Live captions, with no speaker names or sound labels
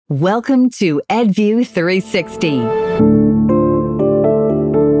Welcome to EdView 360.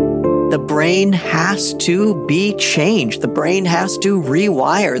 The brain has to be changed. The brain has to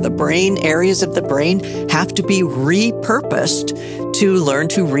rewire. The brain, areas of the brain have to be repurposed to learn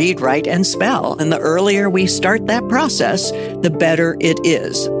to read, write, and spell. And the earlier we start that process, the better it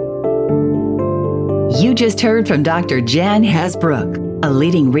is. You just heard from Dr. Jan Hasbrouck, a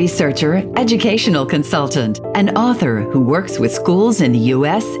leading researcher, educational consultant, and author who works with schools in the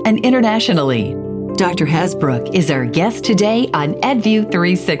U.S. and internationally. Dr. Hasbrouck is our guest today on EdView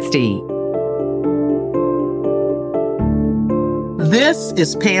 360. This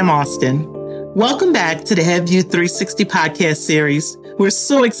is Pam Austin. Welcome back to the EdView 360 podcast series. We're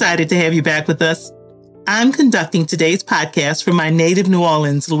so excited to have you back with us. I'm conducting today's podcast from my native New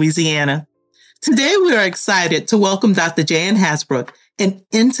Orleans, Louisiana. Today, we are excited to welcome Dr. Jan Hasbrouck, an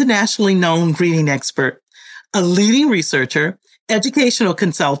internationally known reading expert, a leading researcher, educational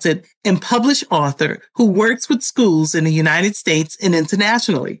consultant, and published author who works with schools in the United States and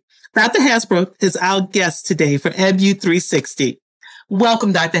internationally. Dr. Hasbrouck is our guest today for EdView 360.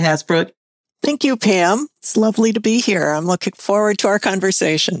 Welcome, Dr. Hasbrouck. Thank you, Pam. It's lovely to be here. I'm looking forward to our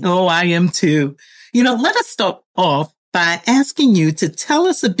conversation. Oh, I am too. Let us start off by asking you to tell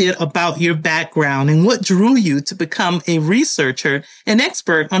us a bit about your background and what drew you to become a researcher and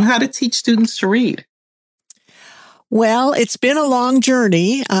expert on how to teach students to read. Well, it's been a long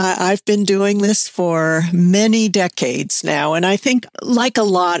journey. I've been doing this for many decades now. And I think like a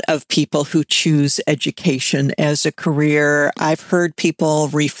lot of people who choose education as a career, I've heard people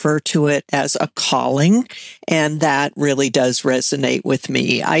refer to it as a calling. And that really does resonate with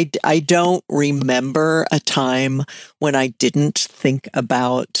me. I don't remember a time when I didn't think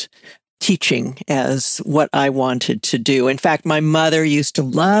about teaching as what I wanted to do. In fact, my mother used to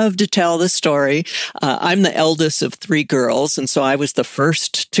love to tell the story. I'm the eldest of three girls, and so I was the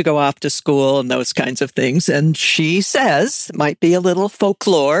first to go off to school and those kinds of things. And she says, might be a little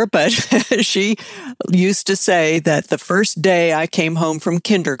folklore, but she used to say that the first day I came home from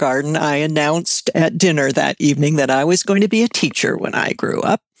kindergarten, I announced at dinner that evening that I was going to be a teacher when I grew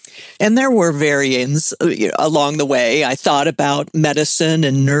up. And there were variants along the way. I thought about medicine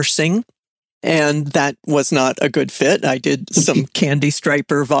and nursing, and that was not a good fit. I did some candy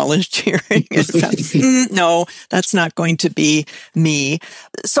striper volunteering. No, that's not going to be me.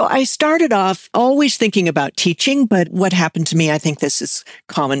 So I started off always thinking about teaching, but what happened to me, I think this is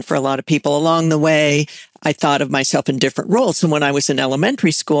common for a lot of people along the way, I thought of myself in different roles. So when I was in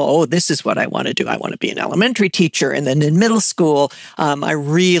elementary school, this is what I want to do. I want to be an elementary teacher. And then in middle school, I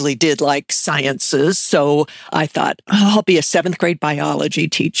really did like sciences. So I thought, I'll be a 7th grade biology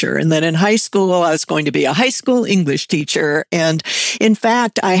teacher. And then in high school, I was going to be a high school English teacher. And in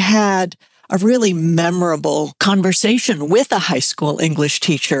fact, I had a really memorable conversation with a high school English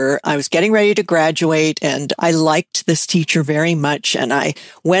teacher. I was getting ready to graduate and I liked this teacher very much. And I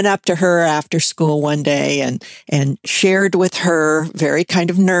went up to her after school one day and shared with her, very kind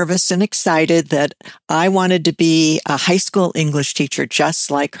of nervous and excited, that I wanted to be a high school English teacher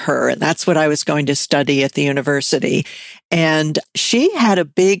just like her. And that's what I was going to study at the university. And she had a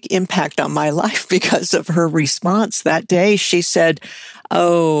big impact on my life because of her response that day. She said,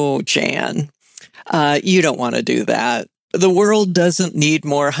 "Oh, Jan, you don't want to do that. The world doesn't need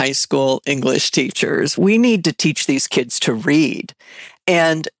more high school English teachers. We need to teach these kids to read."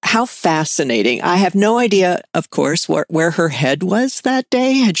 And how fascinating. I have no idea, of course, where her head was that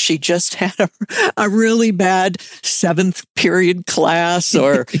day. Had she just had a really bad 7th period class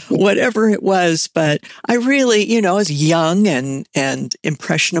or whatever it was? But I really, I was young and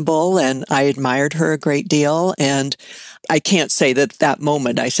impressionable, and I admired her a great deal. And I can't say that that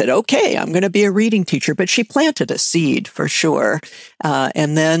moment I said, okay, I'm going to be a reading teacher, but she planted a seed for sure.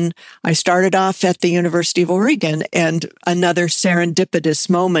 And then I started off at the University of Oregon, and another serendipitous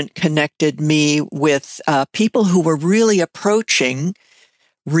moment connected me with people who were really approaching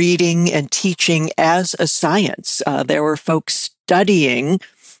reading and teaching as a science. There were folks studying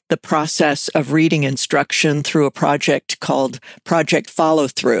the process of reading instruction through a project called Project Follow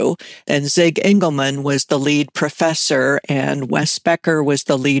Through. And Zig Engelman was the lead professor and Wes Becker was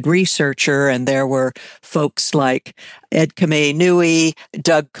the lead researcher. And there were folks like Ed Kame-Nui,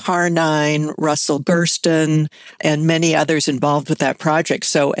 Doug Carnine, Russell Gersten, and many others involved with that project.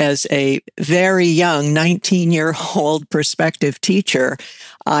 So as a very young 19-year-old prospective teacher,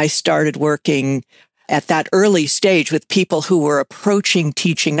 I started working at that early stage with people who were approaching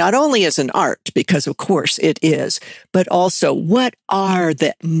teaching not only as an art, because of course it is, but also what are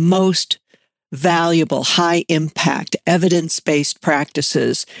the most valuable, high impact, evidence-based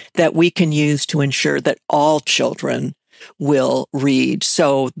practices that we can use to ensure that all children will read.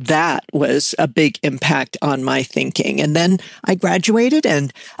 So that was a big impact on my thinking. And then I graduated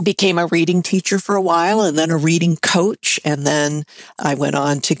and became a reading teacher for a while, and then a reading coach. And then I went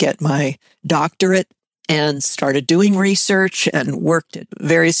on to get my doctorate and started doing research and worked at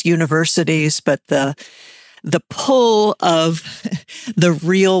various universities. But the pull of the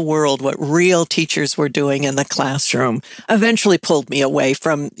real world, what real teachers were doing in the classroom, eventually pulled me away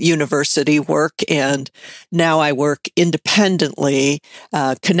from university work. And now I work independently,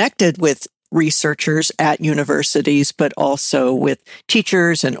 connected with researchers at universities, but also with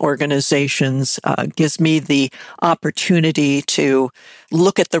teachers and organizations. Gives me the opportunity to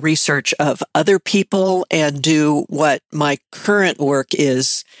look at the research of other people and do what my current work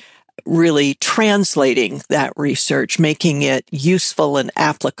is, really translating that research, making it useful and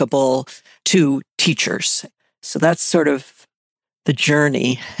applicable to teachers. So that's sort of the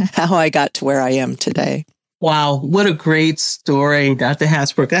journey, how I got to where I am today. Wow, what a great story, Dr.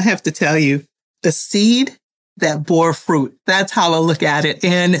 Hasbrouck. I have to tell you, the seed that bore fruit, that's how I look at it.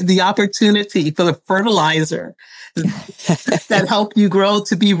 And the opportunity for the fertilizer that helped you grow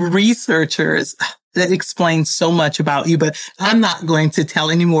to be researchers, that explains so much about you. But I'm not going to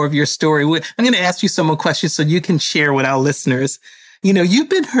tell any more of your story. I'm going to ask you some more questions so you can share with our listeners. You know, you've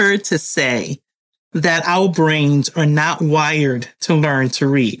been heard to say that our brains are not wired to learn to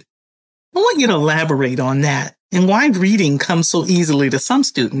read. I want you to elaborate on that and why reading comes so easily to some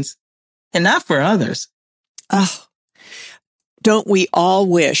students and not for others. Oh, don't we all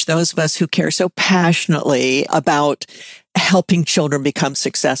wish, those of us who care so passionately about helping children become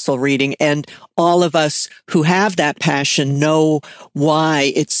successful reading, and all of us who have that passion know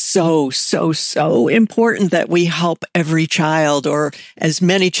why it's so important that we help every child, or as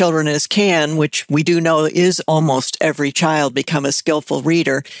many children as can, which we do know is almost every child, become a skillful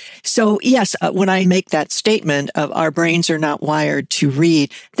reader. So yes, when I make that statement of our brains are not wired to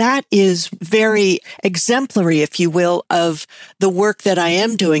read, that is very exemplary, if you will, of the work that I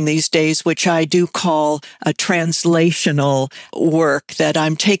am doing these days, which I do call a translational work, that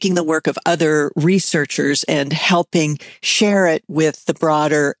I'm taking the work of other researchers and helping share it with the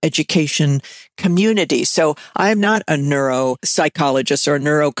broader education community. So I'm not a neuropsychologist or a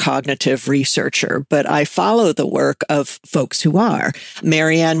neurocognitive researcher, but I follow the work of folks who are.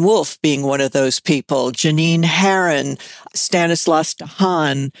 Marianne Wolf being one of those people, Janine Herron, Stanislas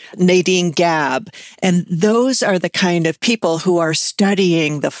Dehaene, Nadine Gabb. And those are the kind of people who are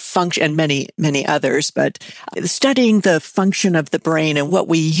studying the function, and many others, but studying the function of the brain and what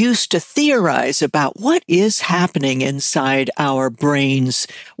we used to theorize about what is happening inside our brains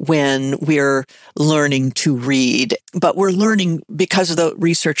when we're learning to read. But we're learning, because of the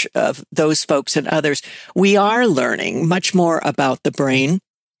research of those folks and others, we are learning much more about the brain.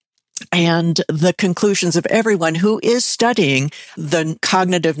 And the conclusions of everyone who is studying the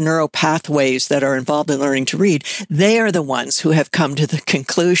cognitive neural pathways that are involved in learning to read, they are the ones who have come to the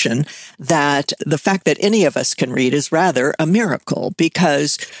conclusion that the fact that any of us can read is rather a miracle,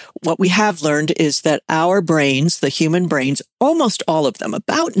 because what we have learned is that our brains, the human brains, almost all of them,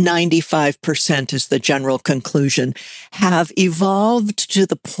 about 95% is the general conclusion, have evolved to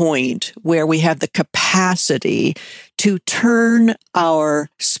the point where we have the capacity to turn our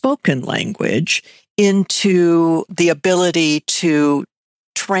spoken language into the ability to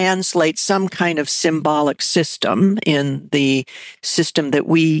translate some kind of symbolic system in the system that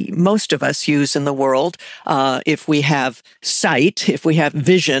most of us use in the world. If we have sight, if we have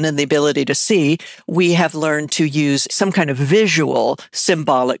vision and the ability to see, we have learned to use some kind of visual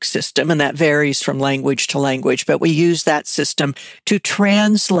symbolic system, and that varies from language to language, but we use that system to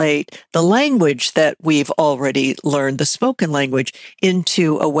translate the language that we've already learned, the spoken language,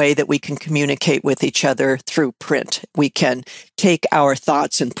 into a way that we can communicate with each other through print. We can take our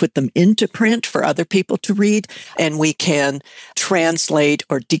thoughts and put them into print for other people to read, and we can translate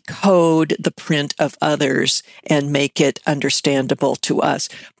or decode the print of others and make it understandable to us.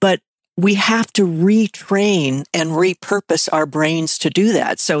 But we have to retrain and repurpose our brains to do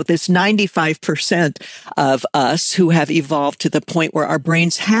that. So this 95% of us who have evolved to the point where our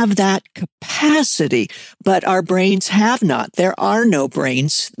brains have that capacity, but our brains have not. There are no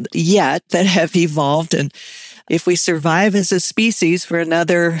brains yet that have evolved, and if we survive as a species for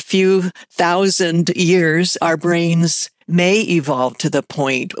another few thousand years, our brains may evolve to the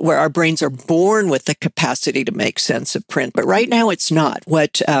point where our brains are born with the capacity to make sense of print. But right now it's not.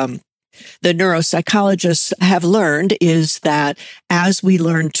 What The neuropsychologists have learned is that as we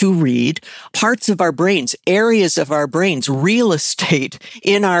learn to read, parts of our brains, areas of our brains, real estate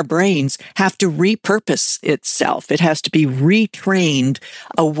in our brains have to repurpose itself. It has to be retrained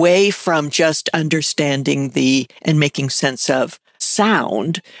away from just understanding and making sense of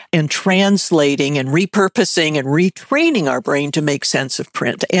sound and translating and repurposing and retraining our brain to make sense of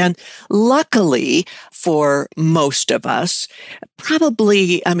print. And luckily for most of us,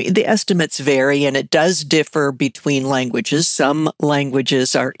 probably, the estimates vary and it does differ between languages. Some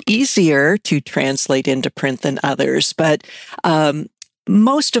languages are easier to translate into print than others, but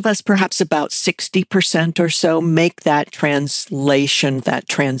most of us, perhaps about 60% or so, make that translation, that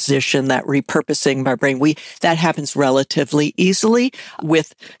transition, that repurposing of our brain. That happens relatively easily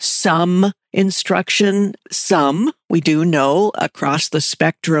with some instruction. We do know across the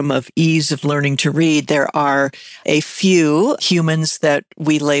spectrum of ease of learning to read, there are a few humans that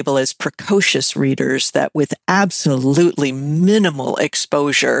we label as precocious readers that with absolutely minimal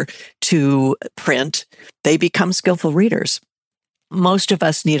exposure to print, they become skillful readers. Most of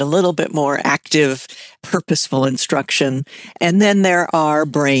us need a little bit more active, purposeful instruction. And then there are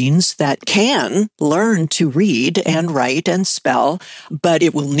brains that can learn to read and write and spell, but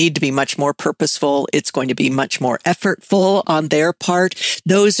it will need to be much more purposeful. It's going to be much more effortful on their part.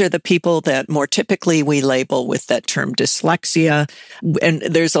 Those are the people that more typically we label with that term dyslexia. And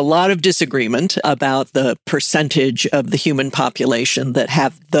there's a lot of disagreement about the percentage of the human population that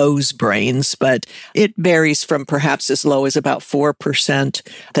have those brains, but it varies from perhaps as low as about 4%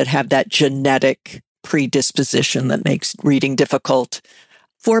 that have that genetic predisposition that makes reading difficult.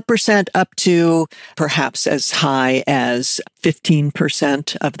 4% up to perhaps as high as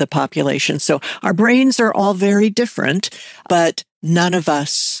 15% of the population. So our brains are all very different, but none of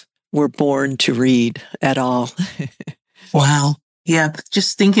us were born to read at all. Wow. Yeah,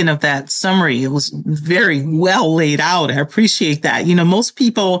 just thinking of that summary, it was very well laid out. I appreciate that. Most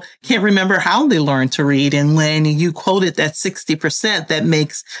people can't remember how they learned to read. And when you quoted that 60%, that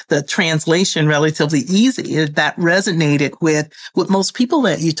makes the translation relatively easy. That resonated with most people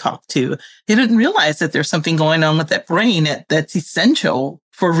that you talk to. They didn't realize that there's something going on with that brain that's essential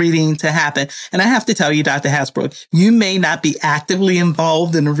for reading to happen. And I have to tell you, Dr. Hasbrouck, you may not be actively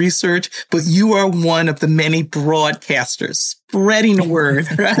involved in the research, but you are one of the many broadcasters spreading the word,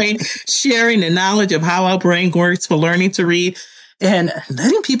 right? Sharing the knowledge of how our brain works for learning to read and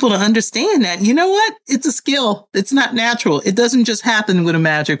letting people to understand that, you know what? It's a skill. It's not natural. It doesn't just happen with a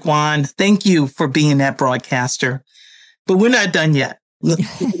magic wand. Thank you for being that broadcaster. But we're not done yet.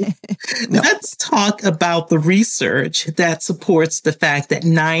 Let's talk about the research that supports the fact that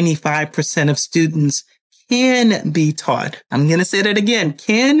 95% of students can be taught. I'm going to say that again,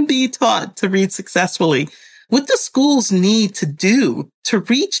 can be taught to read successfully. What do schools need to do to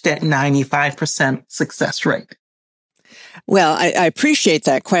reach that 95% success rate? Well, I appreciate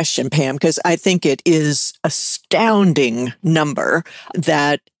that question, Pam, because I think it is astounding number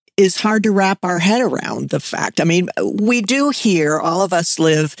that is hard to wrap our head around the fact. We do hear, all of us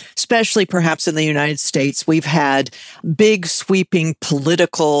live, especially perhaps in the United States, we've had big sweeping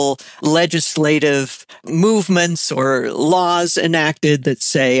political legislative movements or laws enacted that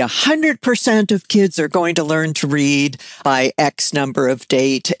say 100% of kids are going to learn to read by X number of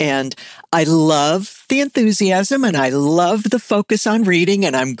date. And I love the enthusiasm and I love the focus on reading.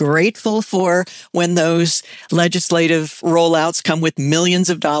 And I'm grateful for when those legislative rollouts come with millions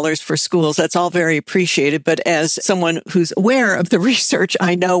of dollars for schools. That's all very appreciated. But as someone who's aware of the research,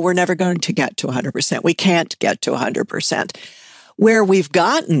 I know we're never going to get to 100%. We can't get to 100%. Where we've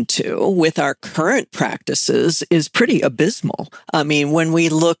gotten to with our current practices is pretty abysmal. When we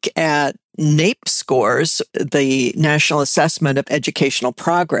look at NAEP scores, the National Assessment of Educational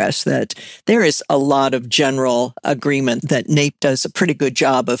Progress, that there is a lot of general agreement that NAEP does a pretty good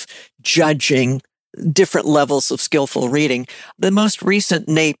job of judging different levels of skillful reading. The most recent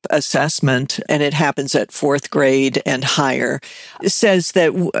NAEP assessment, and it happens at 4th grade and higher, says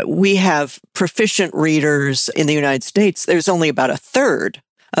that we have proficient readers in the United States. There's only about a third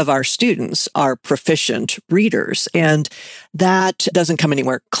of our students are proficient readers, and that doesn't come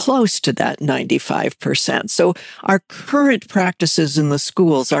anywhere close to that 95%. So our current practices in the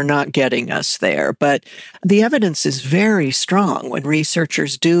schools are not getting us there, but the evidence is very strong when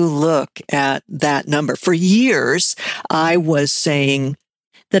researchers do look at that number. For years, I was saying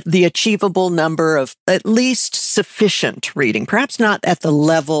that the achievable number of at least sufficient reading, perhaps not at the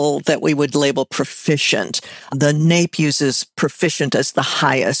level that we would label proficient. The NAEP uses proficient as the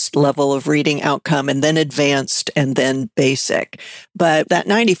highest level of reading outcome, and then advanced, and then basic. But that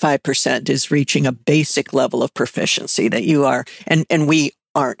 95% is reaching a basic level of proficiency that you are, and we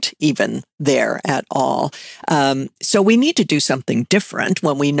aren't even there at all. So we need to do something different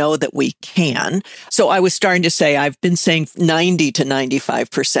when we know that we can. So I was starting to say, I've been saying 90 to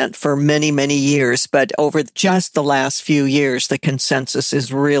 95% for many, many years, but over just the last few years, the consensus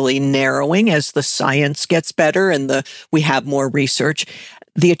is really narrowing as the science gets better and we have more research.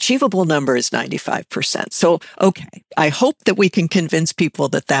 The achievable number is 95%. So, okay, I hope that we can convince people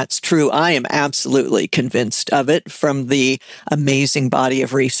that that's true. I am absolutely convinced of it from the amazing body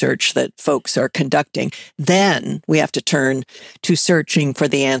of research that folks are conducting. Then we have to turn to searching for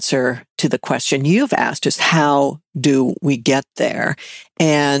the answer to the question you've asked, is how do we get there?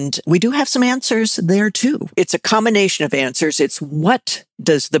 And we do have some answers there too. It's a combination of answers. It's what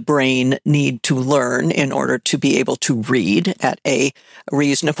does the brain need to learn in order to be able to read at a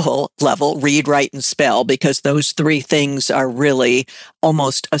reasonable level, read, write, and spell, because those three things are really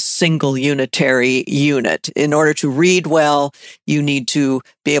almost a single unitary unit. In order to read well, you need to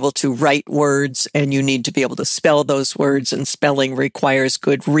be able to write words and you need to be able to spell those words, and spelling requires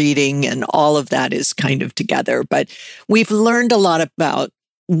good reading, and all of that is kind of together. But we've learned a lot about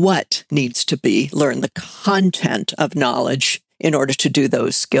what needs to be learned, the content of knowledge in order to do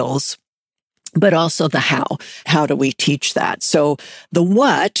those skills, but also the how. How do we teach that? So the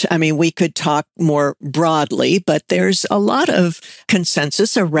what, I mean, we could talk more broadly, but there's a lot of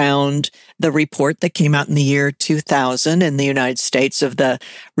consensus around the report that came out in the year 2000 in the United States, of the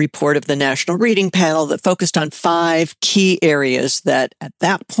report of the National Reading Panel, that focused on 5 key areas that at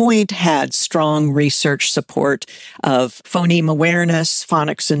that point had strong research support of phoneme awareness,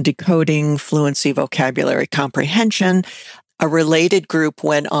 phonics and decoding, fluency, vocabulary comprehension. A related group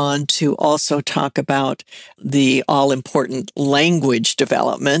went on to also talk about the all-important language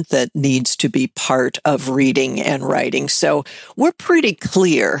development that needs to be part of reading and writing. So we're pretty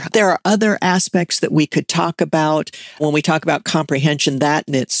clear. There are other aspects that we could talk about. When we talk about comprehension, that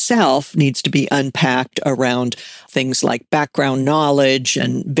in itself needs to be unpacked around things like background knowledge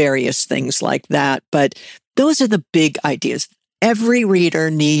and various things like that. But those are the big ideas. Every reader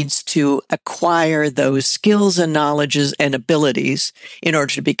needs to acquire those skills and knowledges and abilities in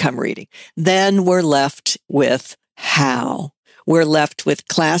order to become reading. Then we're left with how. We're left with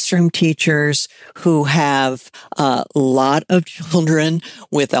classroom teachers who have a lot of children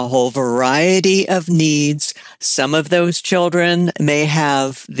with a whole variety of needs. Some of those children may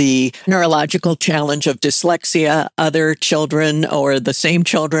have the neurological challenge of dyslexia. Other children, or the same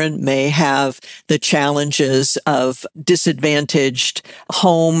children, may have the challenges of disadvantaged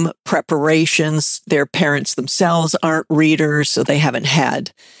home preparations. Their parents themselves aren't readers, so they haven't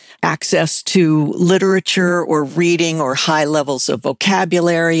had access to literature or reading or high levels of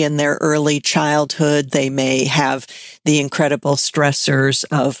vocabulary in their early childhood. They may have the incredible stressors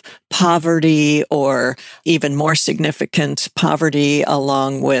of poverty, or even more significant poverty,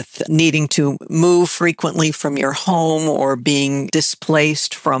 along with needing to move frequently from your home, or being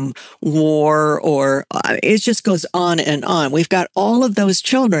displaced from war, or it just goes on and on. We've got all of those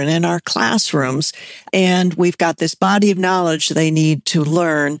children in our classrooms, and we've got this body of knowledge they need to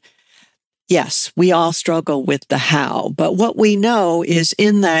learn. Yes, we all struggle with the how, but what we know is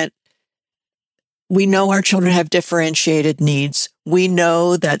in that we know our children have differentiated needs. We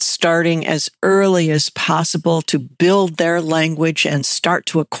know that starting as early as possible to build their language and start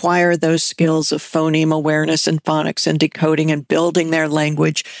to acquire those skills of phoneme awareness and phonics and decoding and building their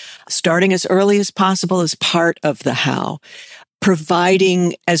language, starting as early as possible is part of the how.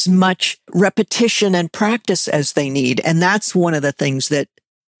 Providing as much repetition and practice as they need. And that's one of the things that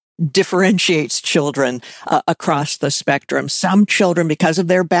differentiates children across the spectrum. Some children, because of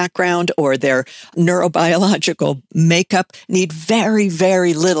their background or their neurobiological makeup, need very,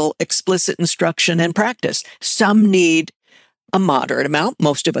 very little explicit instruction and practice. Some need a moderate amount.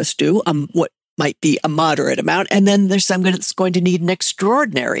 Most of us do. What might be a moderate amount. And then there's some that's going to need an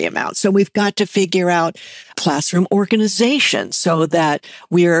extraordinary amount. So we've got to figure out classroom organization so that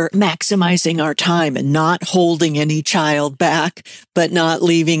we're maximizing our time and not holding any child back, but not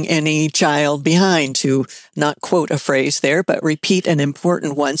leaving any child behind, to not quote a phrase there, but repeat an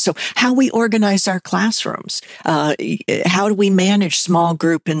important one. So how we organize our classrooms, how do we manage small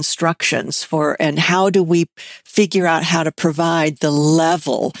group instructions and how do we figure out how to provide the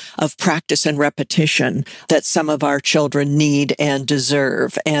level of practice and repetition that some of our children need and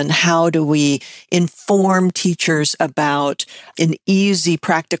deserve? And how do we inform teachers about, in easy,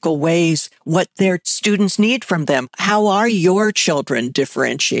 practical ways, what their students need from them? How are your children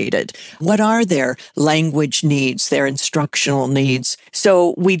differentiated? What are their language needs, their instructional needs?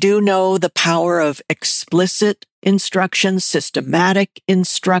 So we do know the power of explicit instruction, systematic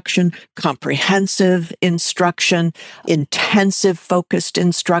instruction, comprehensive instruction, intensive focused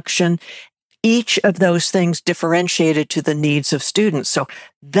instruction. Each of those things differentiated to the needs of students. So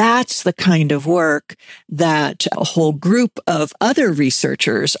that's the kind of work that a whole group of other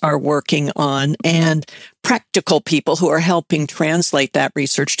researchers are working on, and practical people who are helping translate that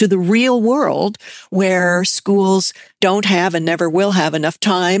research to the real world where schools don't have and never will have enough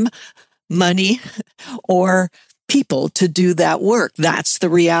time, money, or people to do that work. That's the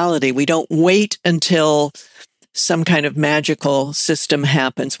reality. We don't wait until some kind of magical system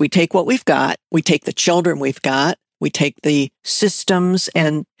happens. We take what we've got. We take the children we've got. We take the systems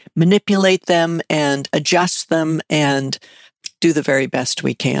and manipulate them and adjust them and do the very best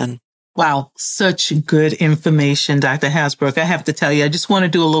we can. Wow, such good information, Dr. Hasbrouck. I have to tell you, I just want to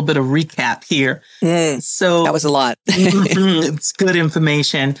do a little bit of recap here. So that was a lot. It's good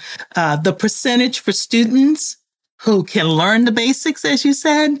information. The percentage for students who can learn the basics, as you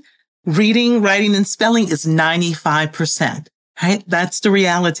said, reading, writing, and spelling is 95%, right? That's the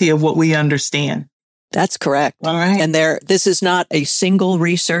reality of what we understand. That's correct. All right. And this is not a single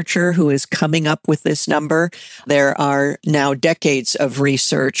researcher who is coming up with this number. There are now decades of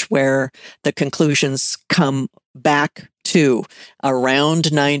research where the conclusions come back to around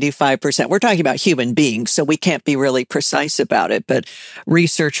 95%. We're talking about human beings, so we can't be really precise about it. But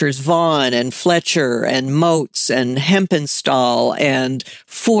researchers Vaughan and Fletcher and Motes and Hempenstall and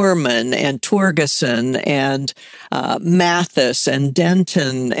Foreman and Torgeson and Mathis and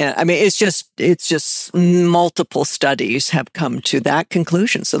Denton. I mean, it's just multiple studies have come to that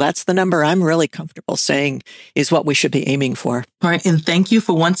conclusion. So that's the number I'm really comfortable saying is what we should be aiming for. All right. And thank you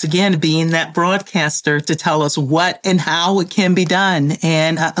for once again being that broadcaster to tell us what and how it can be done.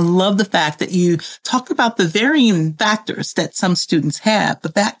 And I love the fact that you talk about the varying factors that some students have,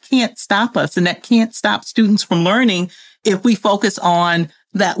 but that can't stop us and that can't stop students from learning if we focus on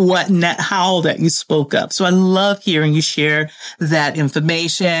that what and that how that you spoke of. So I love hearing you share that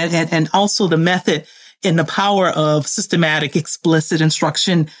information and also the method and the power of systematic, explicit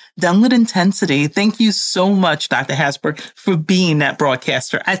instruction done with intensity. Thank you so much, Dr. Hasbrouck, for being that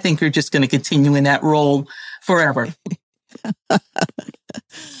broadcaster. I think you're just going to continue in that role forever.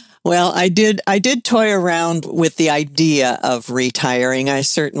 Well, I did toy around with the idea of retiring. I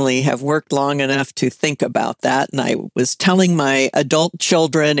certainly have worked long enough to think about that. And I was telling my adult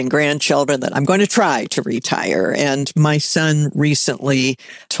children and grandchildren that I'm going to try to retire. And my son recently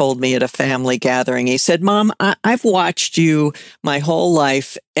told me at a family gathering, he said, "Mom, I've watched you my whole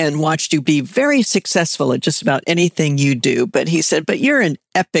life and watched you be very successful at just about anything you do." But he said, "But you're an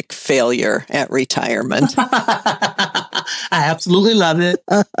epic failure at retirement." I absolutely love it.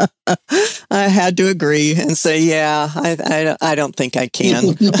 I had to agree and say, yeah, I don't think I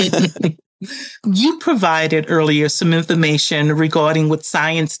can. You provided earlier some information regarding what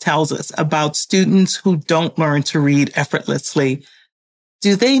science tells us about students who don't learn to read effortlessly.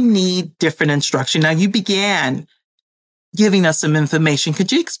 Do they need different instruction? Now, you began giving us some information.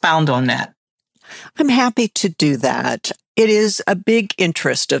 Could you expound on that? I'm happy to do that. It is a big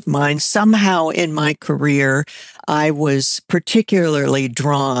interest of mine. Somehow in my career, I was particularly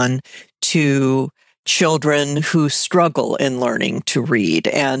drawn to children who struggle in learning to read.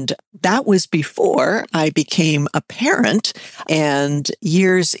 And that was before I became a parent. And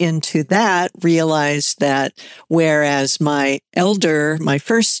years into that, realized that whereas my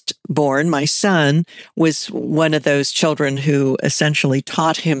firstborn, my son, was one of those children who essentially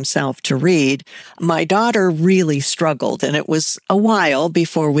taught himself to read, my daughter really struggled. And it was a while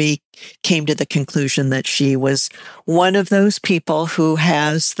before we came to the conclusion that she was one of those people who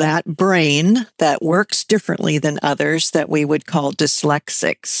has that brain that works differently than others that we would call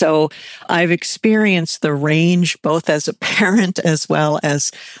dyslexic. So I've experienced the range both as a parent as well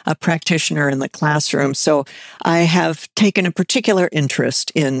as a practitioner in the classroom. So I have taken a particular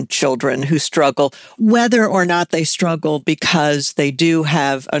interest in children who struggle, whether or not they struggle because they do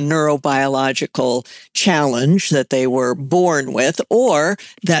have a neurobiological challenge that they were born with, or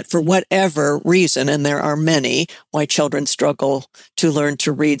that for whatever reason, and there are many, why children struggle to learn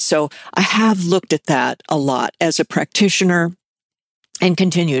to read. So I have looked at that a lot as a practitioner and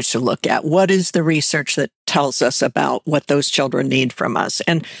continue to look at what is the research that tells us about what those children need from us.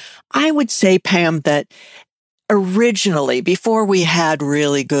 And I would say, Pam, that originally, before we had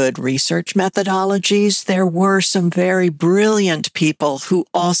really good research methodologies, there were some very brilliant people who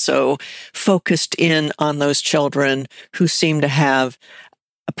also focused in on those children who seem to have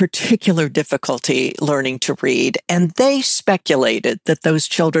a particular difficulty learning to read. And they speculated that those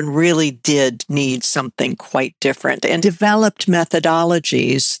children really did need something quite different and developed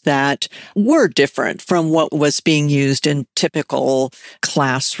methodologies that were different from what was being used in typical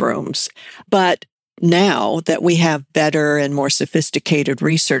classrooms. But now that we have better and more sophisticated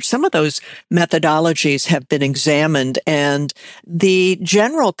research, some of those methodologies have been examined, and the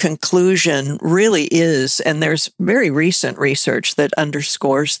general conclusion really is, and there's very recent research that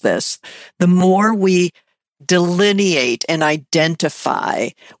underscores this, the more we delineate and identify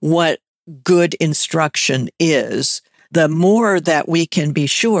what good instruction is, the more that we can be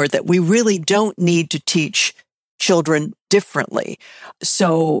sure that we really don't need to teach children differently.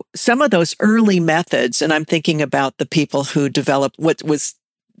 So some of those early methods, and I'm thinking about the people who developed what was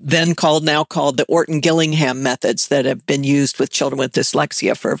now called the Orton-Gillingham methods that have been used with children with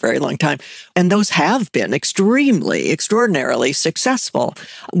dyslexia for a very long time. And those have been extraordinarily successful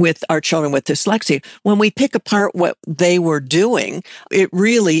with our children with dyslexia. When we pick apart what they were doing, it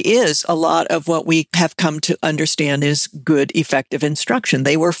really is a lot of what we have come to understand is good, effective instruction.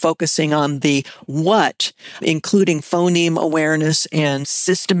 They were focusing on the what, including phoneme awareness and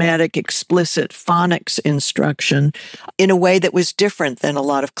systematic, explicit phonics instruction in a way that was different than a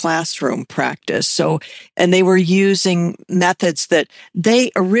lot of classroom practice. And they were using methods that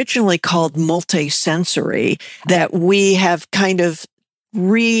they originally called multisensory, that we have kind of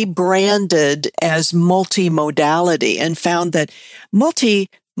rebranded as multimodality, and found that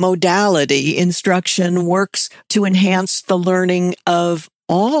multimodality instruction works to enhance the learning of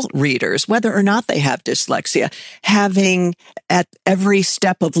all readers, whether or not they have dyslexia, having at every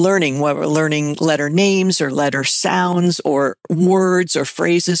step of learning, whether learning letter names or letter sounds or words or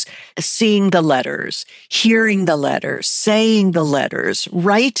phrases, seeing the letters, hearing the letters, saying the letters,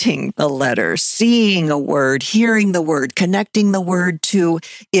 writing the letters, seeing a word, hearing the word, connecting the word to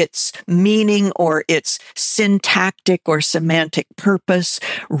its meaning or its syntactic or semantic purpose,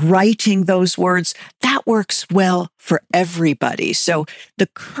 writing those words, that works well for everybody. So the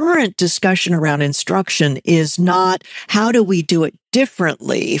current discussion around instruction is not how do we do it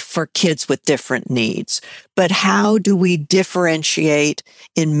differently for kids with different needs, but how do we differentiate?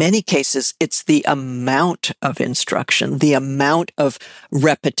 In many cases, it's the amount of instruction, the amount of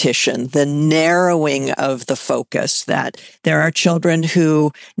repetition, the narrowing of the focus, that there are children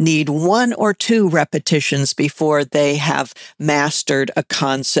who need 1 or 2 repetitions before they have mastered a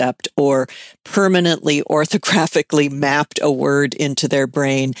concept or permanently orthographically mapped a word into their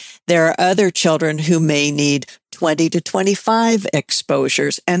brain. There are other children who may need 20 to 25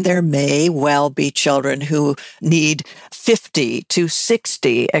 exposures, and there may well be children who need 50 to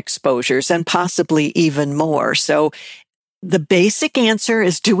 60 exposures and possibly even more. So the basic answer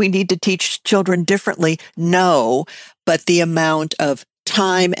is, do we need to teach children differently? No, but the amount of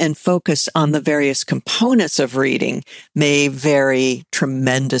time and focus on the various components of reading may vary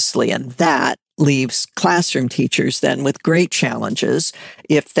tremendously, and that leaves classroom teachers then with great challenges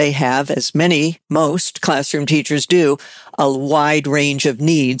if they have, as most classroom teachers do, a wide range of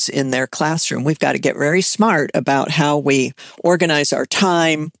needs in their classroom. We've got to get very smart about how we organize our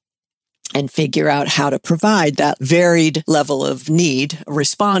time and figure out how to provide that varied level of need,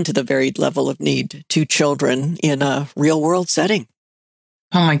 respond to the varied level of need to children in a real world setting.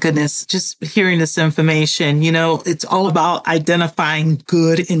 Oh my goodness. Just hearing this information, it's all about identifying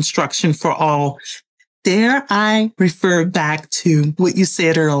good instruction for all. Dare I refer back to what you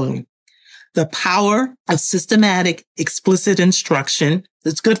said earlier, the power of systematic, explicit instruction.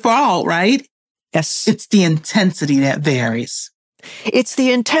 It's good for all, right? Yes. It's the intensity that varies. It's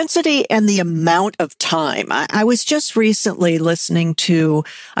the intensity and the amount of time. I was just recently listening to,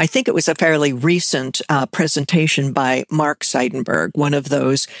 I think it was a fairly recent presentation by Mark Seidenberg, one of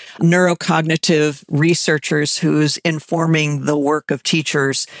those neurocognitive researchers who's informing the work of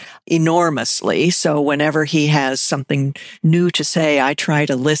teachers enormously. So whenever he has something new to say, I try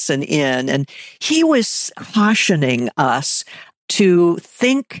to listen in. And he was cautioning us to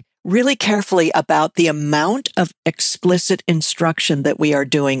think really carefully about the amount of explicit instruction that we are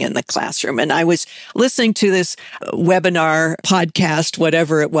doing in the classroom. And I was listening to this webinar, podcast,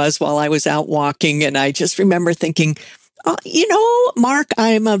 whatever it was, while I was out walking. And I just remember thinking, Mark,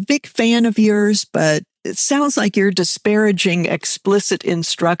 I'm a big fan of yours, but it sounds like you're disparaging explicit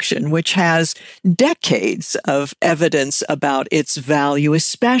instruction, which has decades of evidence about its value,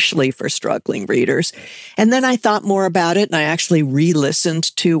 especially for struggling readers. And then I thought more about it, and I actually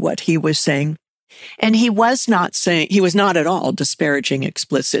re-listened to what he was saying. And he was not at all disparaging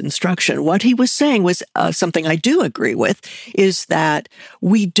explicit instruction. What he was saying was something I do agree with, is that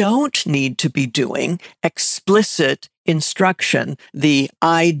we don't need to be doing explicit instruction, the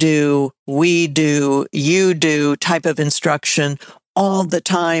I do, we do, you do type of instruction all the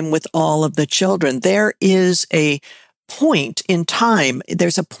time with all of the children. There is a point in time.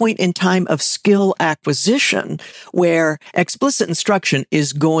 There's a point in time of skill acquisition where explicit instruction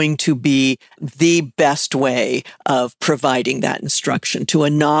is going to be the best way of providing that instruction to a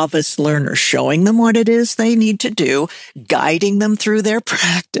novice learner, showing them what it is they need to do, guiding them through their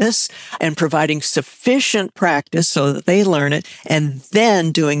practice, and providing sufficient practice so that they learn it, and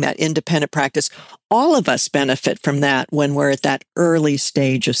then doing that independent practice. All of us benefit from that when we're at that early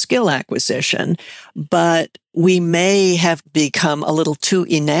stage of skill acquisition, but we may have become a little too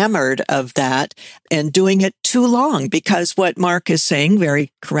enamored of that and doing it too long, because what Mark is saying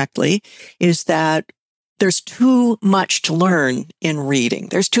very correctly is that there's too much to learn in reading.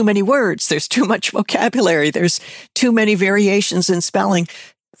 There's too many words. There's too much vocabulary. There's too many variations in spelling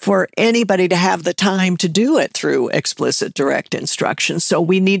for anybody to have the time to do it through explicit direct instruction. So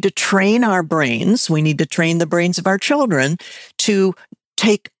we need to train our brains. We need to train the brains of our children to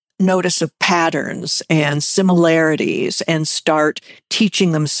take notice of patterns and similarities and start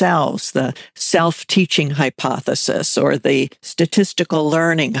teaching themselves the self-teaching hypothesis or the statistical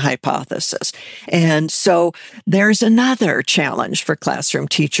learning hypothesis. And so there's another challenge for classroom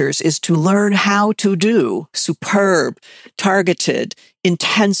teachers is to learn how to do superb, targeted,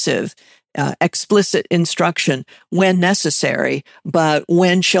 intensive, explicit instruction when necessary, but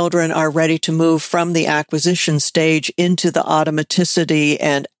when children are ready to move from the acquisition stage into the automaticity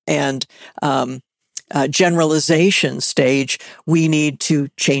and generalization stage, we need to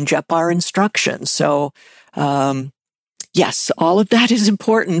change up our instruction. So, yes, all of that is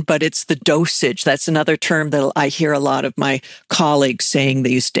important, but it's the dosage. That's another term that I hear a lot of my colleagues saying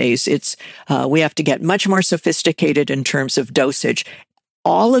these days. It's we have to get much more sophisticated in terms of dosage.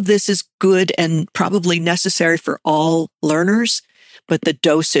 All of this is good and probably necessary for all learners, but the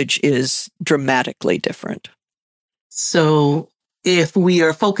dosage is dramatically different. So if we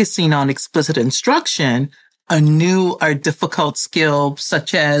are focusing on explicit instruction, a new or difficult skill,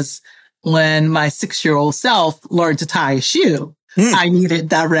 such as when my 6-year-old self learned to tie a shoe, I needed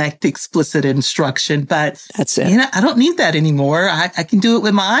direct, explicit instruction, but that's it. I don't need that anymore. I can do it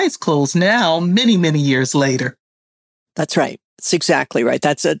with my eyes closed now, many, many years later. That's right. That's exactly right.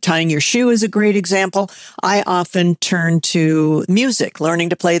 That's tying your shoe is a great example. I often turn to music, learning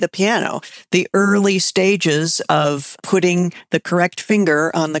to play the piano. The early stages of putting the correct finger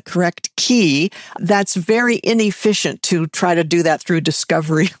on the correct key, that's very inefficient to try to do that through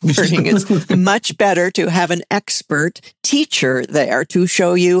discovery learning. It's much better to have an expert teacher there to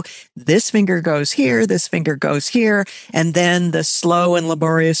show you this finger goes here, this finger goes here, and then the slow and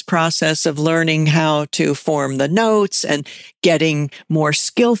laborious process of learning how to form the notes and getting more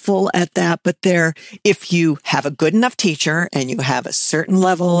skillful at that. But if you have a good enough teacher and you have a certain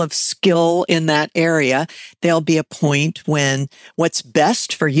level of skill in that area, there'll be a point when what's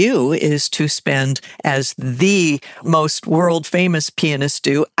best for you is to spend, as the most world famous pianists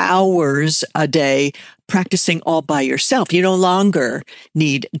do, hours a day practicing all by yourself. You no longer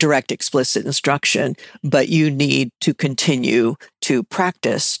need direct explicit instruction, but you need to continue to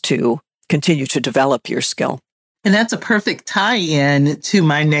practice to continue to develop your skill. And that's a perfect tie-in to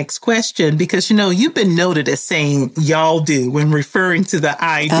my next question, because, you've been noted as saying y'all do when referring to the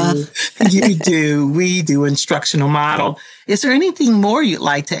I do, you do, we do instructional model. Is there anything more you'd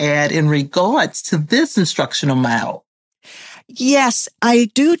like to add in regards to this instructional model? Yes,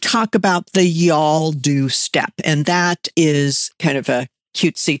 I do talk about the y'all do step, and that is kind of a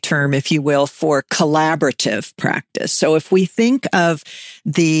cutesy term, if you will, for collaborative practice. So if we think of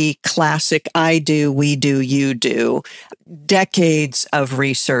the classic I do, we do, you do, decades of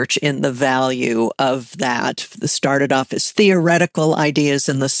research in the value of that. Started off as theoretical ideas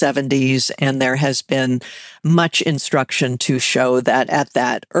in the 70s, and there has been much instruction to show that at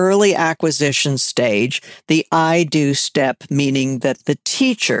that early acquisition stage, the I do step, meaning that the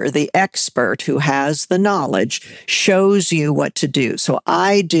teacher, the expert who has the knowledge, shows you what to do. So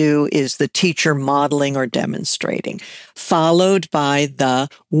I do is the teacher modeling or demonstrating, followed by the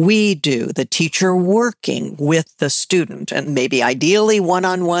we do, the teacher working with the student, and maybe ideally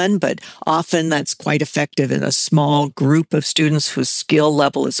one-on-one, but often that's quite effective in a small group of students whose skill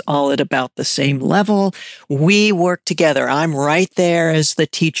level is all at about the same level. We work together. I'm right there as the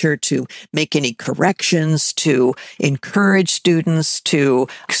teacher to make any corrections, to encourage students, to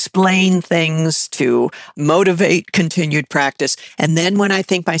explain things, to motivate continued practice. And then when I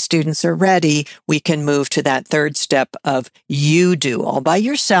think my students are ready, we can move to that third step of you do. I'll all by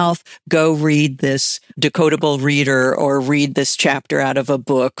yourself, go read this decodable reader or read this chapter out of a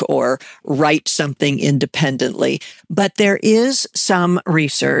book or write something independently. But there is some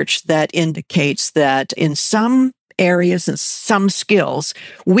research that indicates that in some areas and some skills,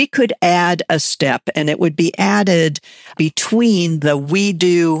 we could add a step, and it would be added between the we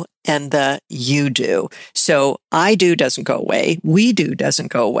do and the you do. So I do doesn't go away. We do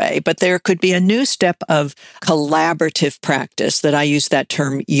doesn't go away, but there could be a new step of collaborative practice that I use that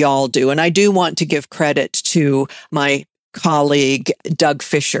term y'all do. And I do want to give credit to my colleague, Doug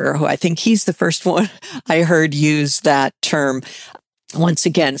Fisher, who I think he's the first one I heard use that term. Once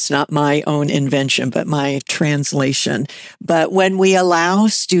again, it's not my own invention, but my translation. But when we allow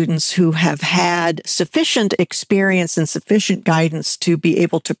students who have had sufficient experience and sufficient guidance to be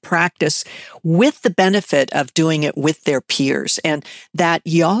able to practice with the benefit of doing it with their peers, and that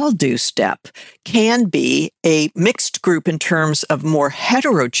y'all do step can be a mixed group in terms of more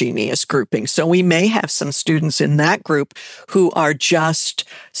heterogeneous grouping. So we may have some students in that group who are just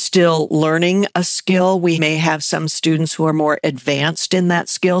still learning a skill. We may have some students who are more advanced in that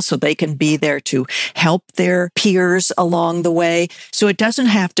skill, so they can be there to help their peers along the way. So it doesn't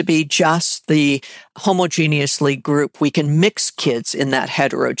have to be just the homogeneously group. We can mix kids in that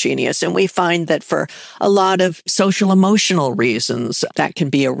heterogeneous. And we find that for a lot of social emotional reasons, that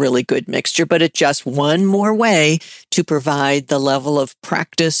can be a really good mixture, but it's just one more way to provide the level of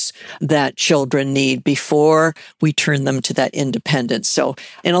practice that children need before we turn them to that independence. So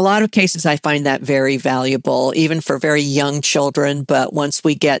in a lot of cases, I find that very valuable, even for very young children. But once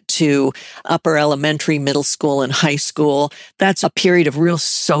we get to upper elementary, middle school, and high school, that's a period of real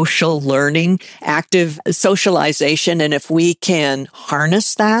social learning, active socialization. And if we can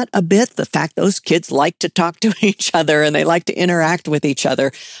harness that a bit, the fact those kids like to talk to each other and they like to interact with each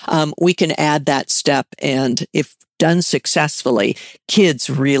other, we can add that step. And if done successfully, kids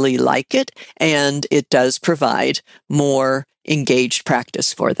really like it, and it does provide more engaged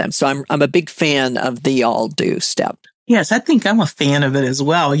practice for them. So I'm a big fan of the all do step. Yes, I think I'm a fan of it as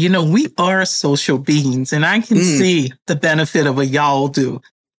well. You know, we are social beings, and I can see the benefit of a y'all do.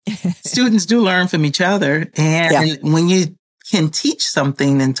 Students do learn from each other. And when you can teach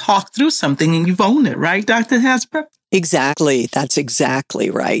something and talk through something and you've owned it, right, Dr. Hasbrook? Exactly. That's exactly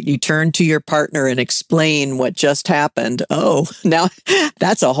right. You turn to your partner and explain what just happened. Oh, now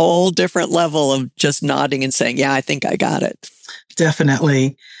that's a whole different level of just nodding and saying, yeah, I think I got it.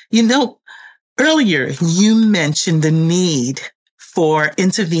 Definitely. You know, earlier you mentioned the need for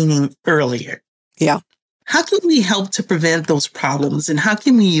intervening earlier. Yeah. How can we help to prevent those problems, and how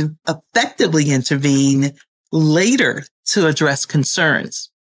can we effectively intervene later to address concerns?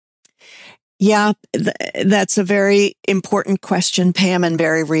 Yeah, that's a very important question, Pam, and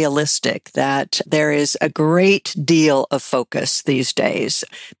very realistic, that there is a great deal of focus these days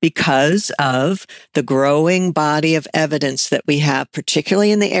because of the growing body of evidence that we have, particularly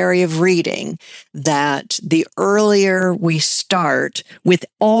in the area of reading, that the earlier we start with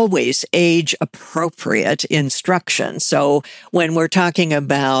always age-appropriate instruction. So when we're talking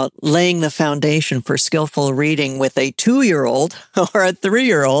about laying the foundation for skillful reading with a 2-year-old or a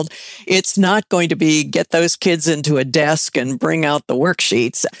 3-year-old, it's not going to be get those kids into a desk and bring out the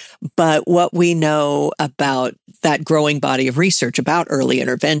worksheets. But what we know about that growing body of research about early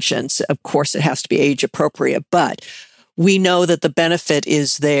interventions, of course, it has to be age appropriate, but we know that the benefit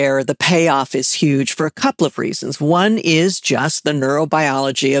is there. The payoff is huge for a couple of reasons. One is just the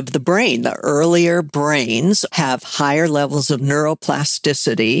neurobiology of the brain. The earlier brains have higher levels of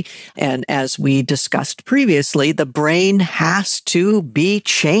neuroplasticity. And as we discussed previously, the brain has to be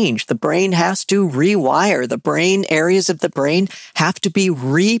changed. The brain has to rewire. The brain areas of the brain have to be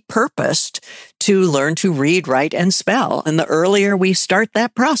repurposed to learn to read, write, and spell. And the earlier we start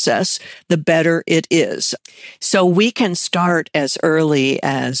that process, the better it is. So we can start as early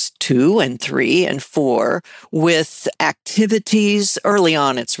as 2 and 3 and 4 with activities. Early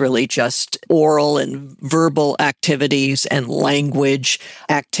on, it's really just oral and verbal activities and language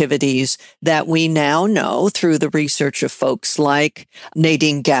activities that we now know through the research of folks like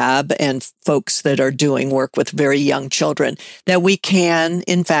Nadine Gabb and folks that are doing work with very young children, that we can,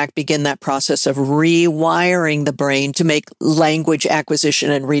 in fact, begin that process of rewiring the brain to make language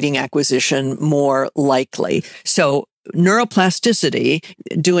acquisition and reading acquisition more likely. So neuroplasticity,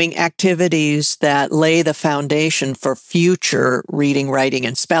 doing activities that lay the foundation for future reading, writing,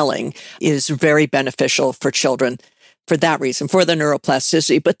 and spelling is very beneficial for children. for that reason, for the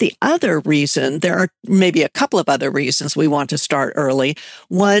neuroplasticity. But the other reason, there are maybe a couple of other reasons we want to start early.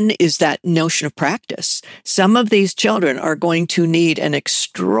 One is that notion of practice. Some of these children are going to need an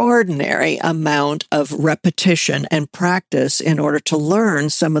extraordinary amount of repetition and practice in order to learn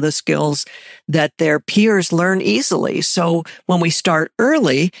some of the skills that their peers learn easily. So when we start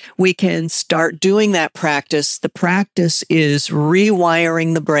early, we can start doing that practice. The practice is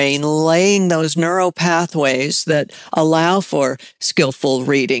rewiring the brain, laying those neural pathways that allow for skillful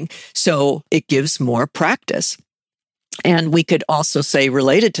reading. So it gives more practice. And we could also say,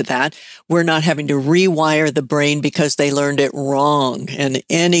 related to that, we're not having to rewire the brain because they learned it wrong. And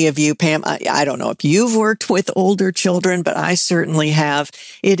any of you, Pam, I don't know if you've worked with older children, but I certainly have.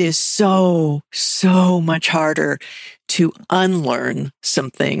 It is so much harder to unlearn some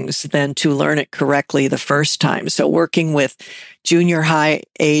things than to learn it correctly the first time. So working with junior high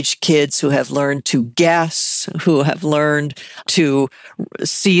age kids who have learned to guess, who have learned to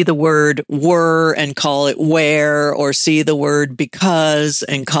see the word were and call it where, or see the word because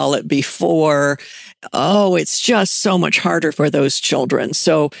and call it before. Oh, it's just so much harder for those children.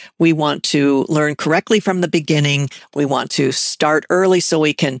 So we want to learn correctly from the beginning. We want to start early so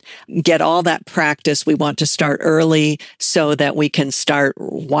we can get all that practice. We want to start early so that we can start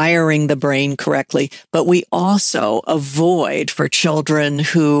wiring the brain correctly. But we also avoid for children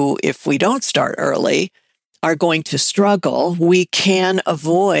who, if we don't start early, are going to struggle, we can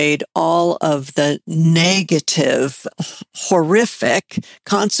avoid all of the negative, horrific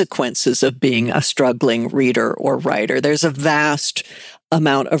consequences of being a struggling reader or writer. There's a vast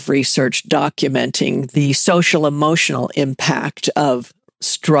amount of research documenting the social emotional impact of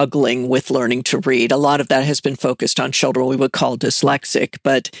struggling with learning to read. A lot of that has been focused on children we would call dyslexic,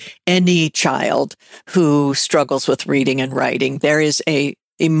 but any child who struggles with reading and writing, there is a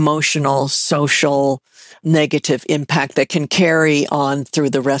emotional, social, negative impact that can carry on through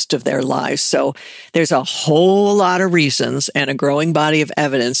the rest of their lives. So there's a whole lot of reasons and a growing body of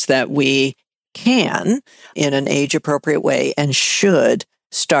evidence that we can, in an age-appropriate way, and should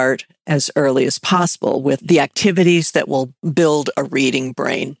start as early as possible with the activities that will build a reading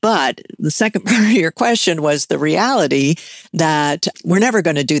brain. But the second part of your question was the reality that we're never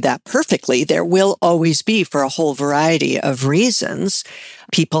going to do that perfectly. There will always be, for a whole variety of reasons,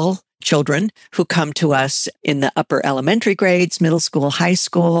 children who come to us in the upper elementary grades, middle school, high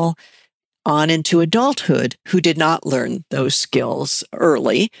school, on into adulthood who did not learn those skills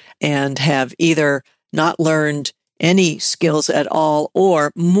early and have either not learned any skills at all,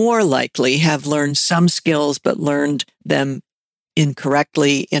 or more likely have learned some skills, but learned them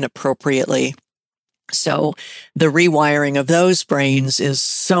incorrectly, inappropriately. So the rewiring of those brains is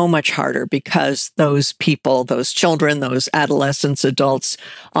so much harder because those people, those children, those adolescents, adults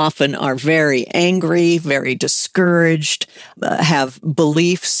often are very angry, very discouraged, have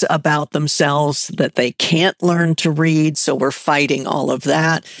beliefs about themselves that they can't learn to read. So we're fighting all of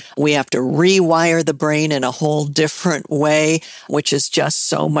that. We have to rewire the brain in a whole different way, which is just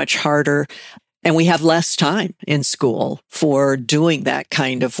so much harder. And we have less time in school for doing that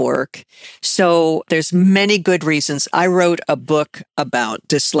kind of work. So there's many good reasons. I wrote a book about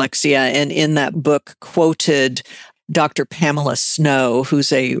dyslexia, and in that book quoted Dr. Pamela Snow,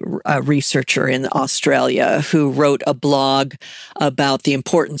 who's a researcher in Australia, who wrote a blog about the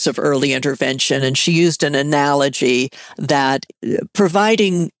importance of early intervention. And she used an analogy that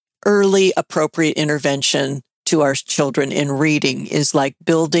providing early appropriate intervention to our children in reading is like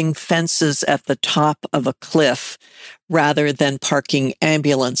building fences at the top of a cliff rather than parking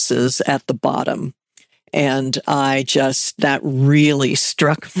ambulances at the bottom. And that really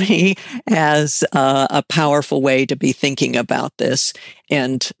struck me as a powerful way to be thinking about this.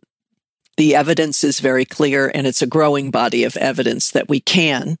 And the evidence is very clear, and it's a growing body of evidence that we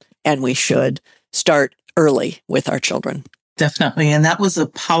can and we should start early with our children. Definitely. And that was a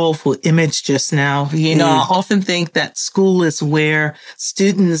powerful image just now. I often think that school is where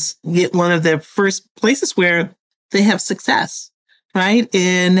students get one of their first places where they have success, right?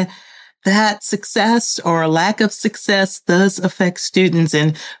 And that success or lack of success does affect students,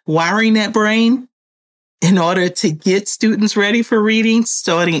 and wiring that brain in order to get students ready for reading,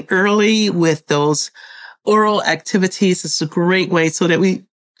 starting early with those oral activities is a great way so that we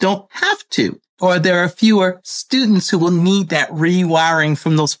don't have to, or there are fewer students who will need that rewiring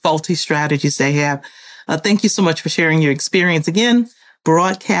from those faulty strategies they have. Thank you so much for sharing your experience. Again,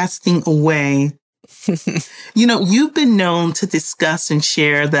 broadcasting away. You've been known to discuss and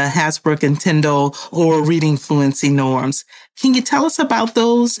share the Hasbrouck and Tyndall oral reading fluency norms. Can you tell us about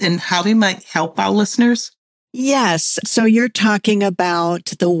those and how they might help our listeners? Yes. So you're talking about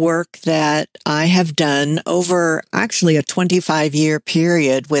the work that I have done over actually a 25-year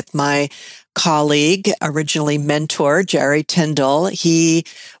period with my colleague, originally mentor, Jerry Tyndall. He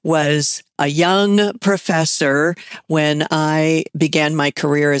was a young professor when I began my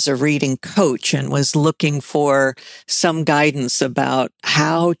career as a reading coach and was looking for some guidance about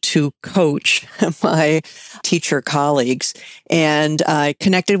how to coach my teacher colleagues. And I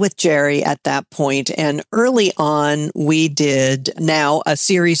connected with Jerry at that point. And early on, we did now a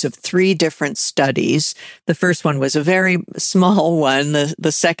series of 3 different studies. The first one was a very small one.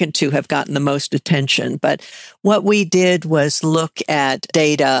 The second 2 have gotten the most attention. But what we did was look at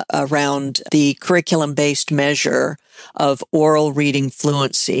data around the curriculum-based measure of oral reading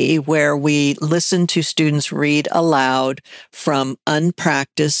fluency, where we listen to students read aloud from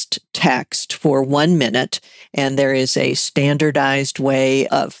unpracticed text for 1 minute. And there is a standardized way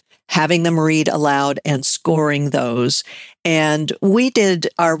of having them read aloud and scoring those. And we did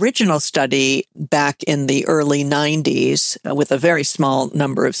our original study back in the early 90s with a very small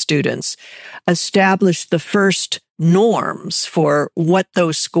number of students, established the first norms for what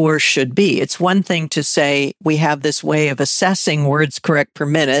those scores should be. It's one thing to say we have this way of assessing words correct per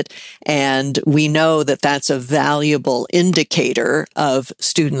minute, and we know that that's a valuable indicator of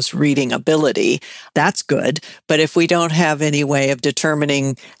students' reading ability. That's good. But if we don't have any way of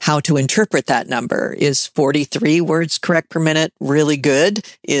determining how to interpret that number, is 43 words correct per minute really good?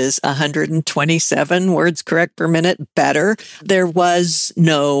 Is 127 words correct per minute better? There was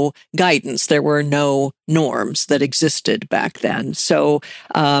no guidance. There were no norms that existed back then. So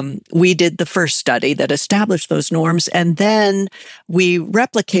we did the first study that established those norms, and then we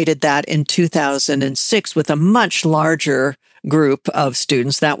replicated that in 2006 with a much larger group of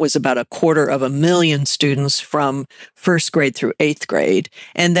students. That was about 250,000 students from first grade through 8th grade.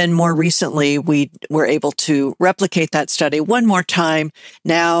 And then more recently, we were able to replicate that study one more time.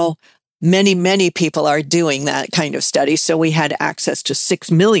 Now, many people are doing that kind of study. So we had access to 6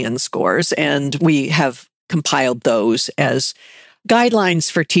 million scores, and we have compiled those as guidelines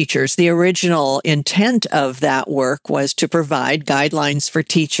for teachers. The original intent of that work was to provide guidelines for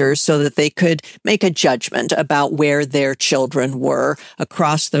teachers so that they could make a judgment about where their children were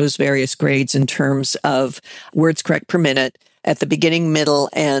across those various grades in terms of words correct per minute at the beginning, middle,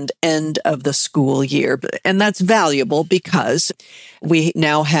 and end of the school year. And that's valuable because we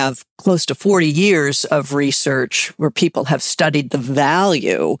now have close to 40 years of research where people have studied the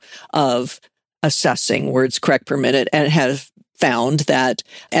value of assessing words correct per minute and have found that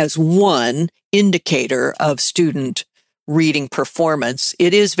as one indicator of student reading performance,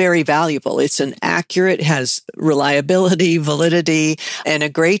 it is very valuable. It's an accurate, has reliability, validity, and a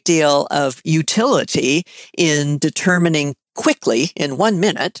great deal of utility in determining quickly in 1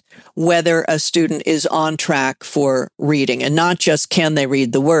 minute whether a student is on track for reading. And not just can they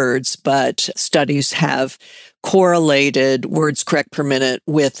read the words, but studies have correlated words correct per minute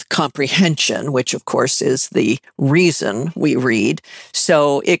with comprehension, which of course is the reason we read.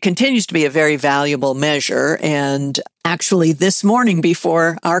 So it continues to be a very valuable measure. And actually this morning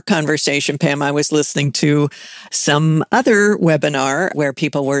before our conversation, Pam, I was listening to some other webinar where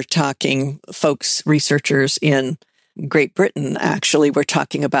people were talking, researchers in Great Britain actually were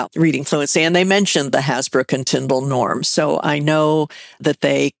talking about reading fluency, and they mentioned the Hasbrouck and Tyndall norms. So I know that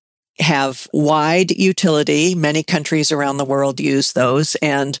they have wide utility. Many countries around the world use those,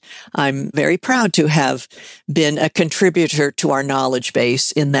 and I'm very proud to have been a contributor to our knowledge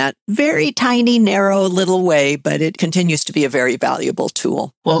base in that very tiny, narrow little way, but it continues to be a very valuable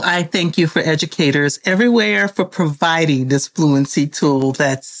tool. Well, I thank you for educators everywhere for providing this fluency tool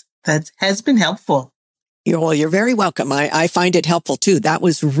that has been helpful. You're very welcome. I find it helpful too. That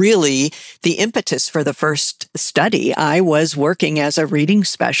was really the impetus for the first study. I was working as a reading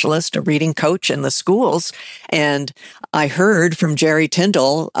specialist, a reading coach in the schools, and I heard from Jerry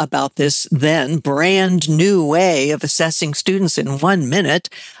Tyndall about this then brand new way of assessing students in 1 minute.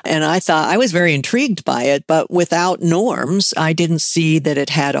 And I thought I was very intrigued by it, but without norms, I didn't see that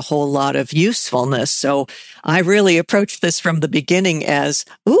it had a whole lot of usefulness. So I really approached this from the beginning as,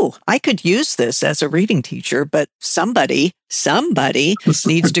 I could use this as a reading teacher, but somebody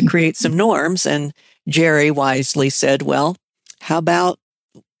needs to create some norms. And Jerry wisely said, well, how about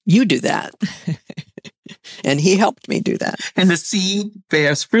you do that? And he helped me do that. And the seed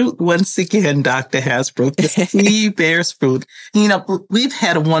bears fruit. Once again, Dr. Hasbrouck, the seed bears fruit. We've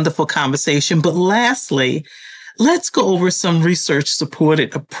had a wonderful conversation, but lastly, let's go over some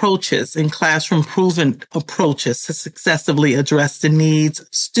research-supported approaches and classroom-proven approaches to successfully address the needs of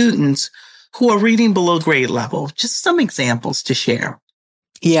students who are reading below grade level. Just some examples to share.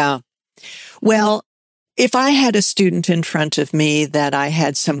 Yeah. Well, if I had a student in front of me that I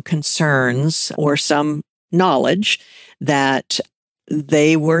had some concerns or some knowledge that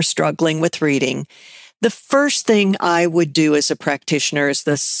they were struggling with reading, the first thing I would do as a practitioner is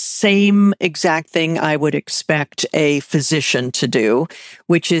the same exact thing I would expect a physician to do,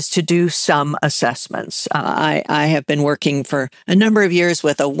 which is to do some assessments. I have been working for a number of years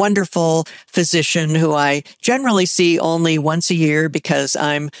with a wonderful physician who I generally see only once a year because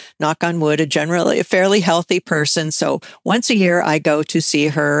I'm, knock on wood, a fairly healthy person. So once a year I go to see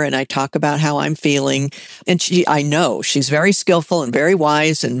her and I talk about how I'm feeling. And I know she's very skillful and very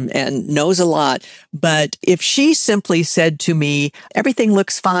wise and knows a lot. But if she simply said to me, everything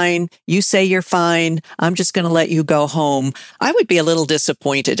looks fine, you say you're fine, I'm just going to let you go home, I would be a little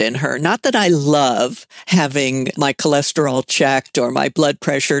disappointed in her. Not that I love having my cholesterol checked or my blood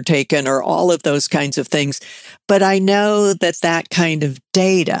pressure taken or all of those kinds of things, but I know that that kind of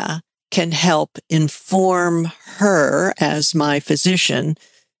data can help inform her as my physician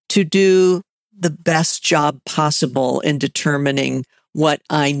to do the best job possible in determining what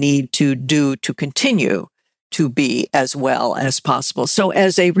I need to do to continue to be as well as possible. So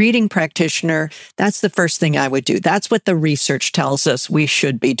as a reading practitioner, that's the first thing I would do. That's what the research tells us we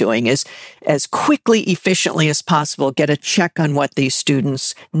should be doing, is as quickly, efficiently as possible, get a check on what these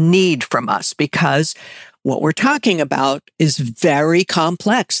students need from us, because what we're talking about is very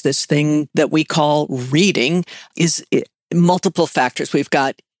complex. This thing that we call reading is multiple factors. We've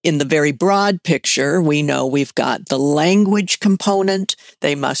got, in the very broad picture, we know we've got the language component.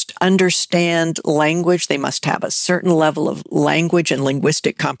 They must understand language. They must have a certain level of language and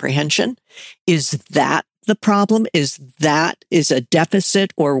linguistic comprehension. Is that the problem? Is a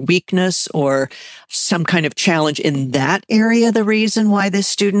deficit or weakness or some kind of challenge in that area the reason why this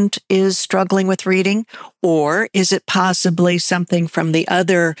student is struggling with reading? Or is it possibly something from the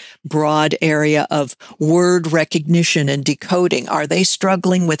other broad area of word recognition and decoding? Are they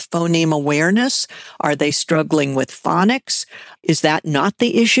struggling with phoneme awareness? Are they struggling with phonics? Is that not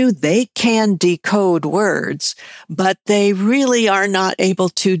the issue? They can decode words, but they really are not able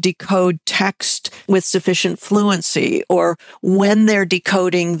to decode text with sufficient fluency, or when they're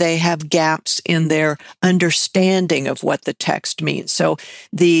decoding, they have gaps in their understanding of what the text means. So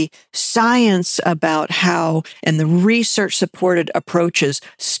the science about how, and the research supported approaches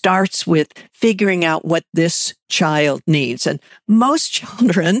starts with figuring out what this child needs. And most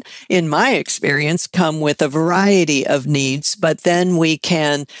children, in my experience, come with a variety of needs, but then we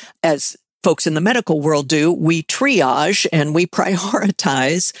can, as folks in the medical world do, we triage and we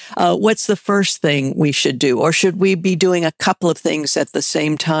prioritize what's the first thing we should do, or should we be doing a couple of things at the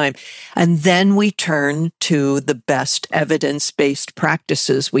same time? And then we turn to the best evidence-based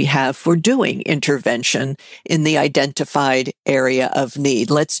practices we have for doing intervention in the identified area of need.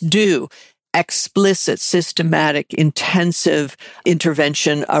 Let's do explicit, systematic, intensive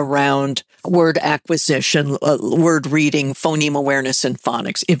intervention around word acquisition, word reading, phoneme awareness, and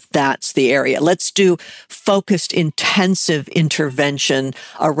phonics, if that's the area. Let's do focused, intensive intervention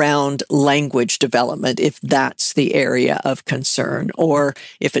around language development, if that's the area of concern. Or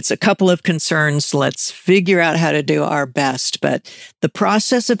if it's a couple of concerns, let's figure out how to do our best. But the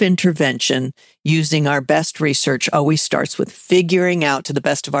process of intervention using our best research always starts with figuring out to the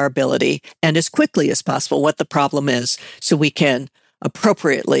best of our ability and as quickly as possible what the problem is, so we can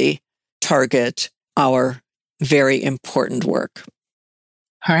appropriately target our very important work.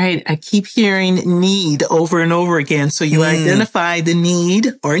 All right. I keep hearing need over and over again. So you identify the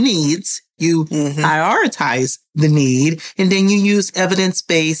need or needs, you prioritize the need, and then you use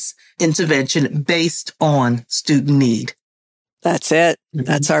evidence-based intervention based on student need. That's it.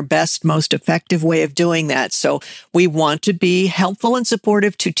 That's our best, most effective way of doing that. So we want to be helpful and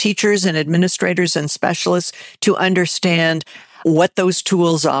supportive to teachers and administrators and specialists to understand what those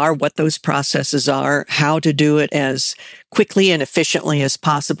tools are, what those processes are, how to do it as quickly and efficiently as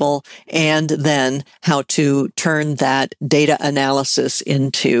possible, and then how to turn that data analysis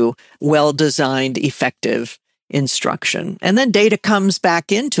into well-designed, effective instruction. And then data comes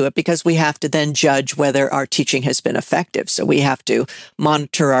back into it because we have to then judge whether our teaching has been effective. So we have to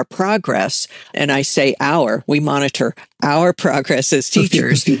monitor our progress. And I say we monitor our progress as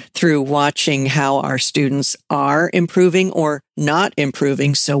teachers through watching how our students are improving or not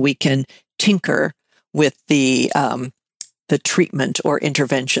improving, so we can tinker with the treatment or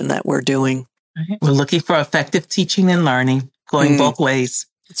intervention that we're doing. We're looking for effective teaching and learning, going both ways.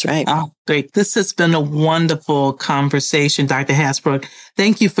 That's right. Oh, great. This has been a wonderful conversation, Dr. Hasbrouck.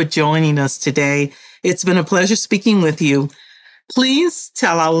 Thank you for joining us today. It's been a pleasure speaking with you. Please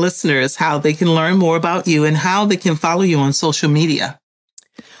tell our listeners how they can learn more about you and how they can follow you on social media.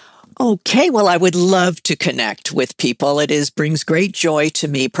 Okay, well, I would love to connect with people. Brings great joy to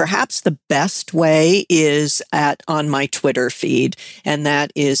me. Perhaps the best way is on my Twitter feed, and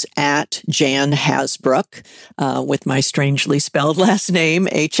that is at Jan Hasbrouck, with my strangely spelled last name,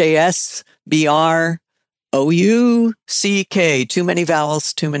 HASBROUCK. Too many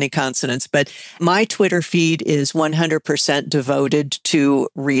vowels, too many consonants. But my Twitter feed is 100% devoted to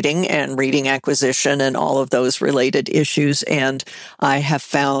reading and reading acquisition and all of those related issues. And I have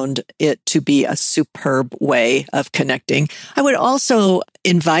found it to be a superb way of connecting. I would also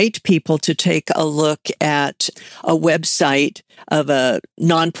invite people to take a look at a website of a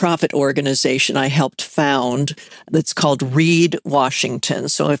nonprofit organization I helped found that's called Read Washington.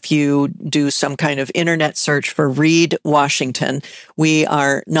 So if you do some kind of internet search for Read Washington, we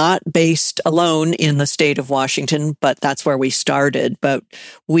are not based alone in the state of Washington, but that's where we started. But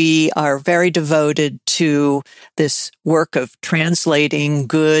we are very devoted to this work of translating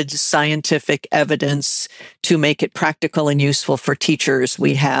good scientific evidence to make it practical and useful for teachers.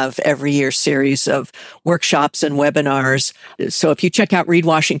 We have every year series of workshops and webinars. So if you check out Read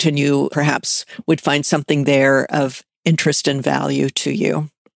Washington, you perhaps would find something there of interest and value to you.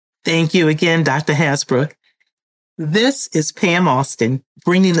 Thank you again, Dr. Hasbrouck. This is Pam Austin,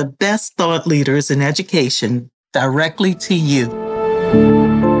 bringing the best thought leaders in education directly to you.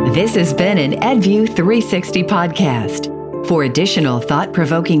 This has been an EdView 360 podcast. For additional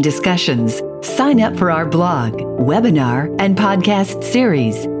thought-provoking discussions, sign up for our blog, webinar, and podcast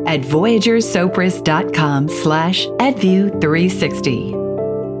series at voyagersopris.com/EdView360.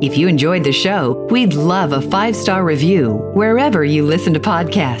 If you enjoyed the show, we'd love a 5-star review wherever you listen to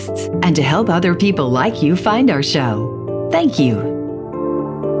podcasts and to help other people like you find our show. Thank you.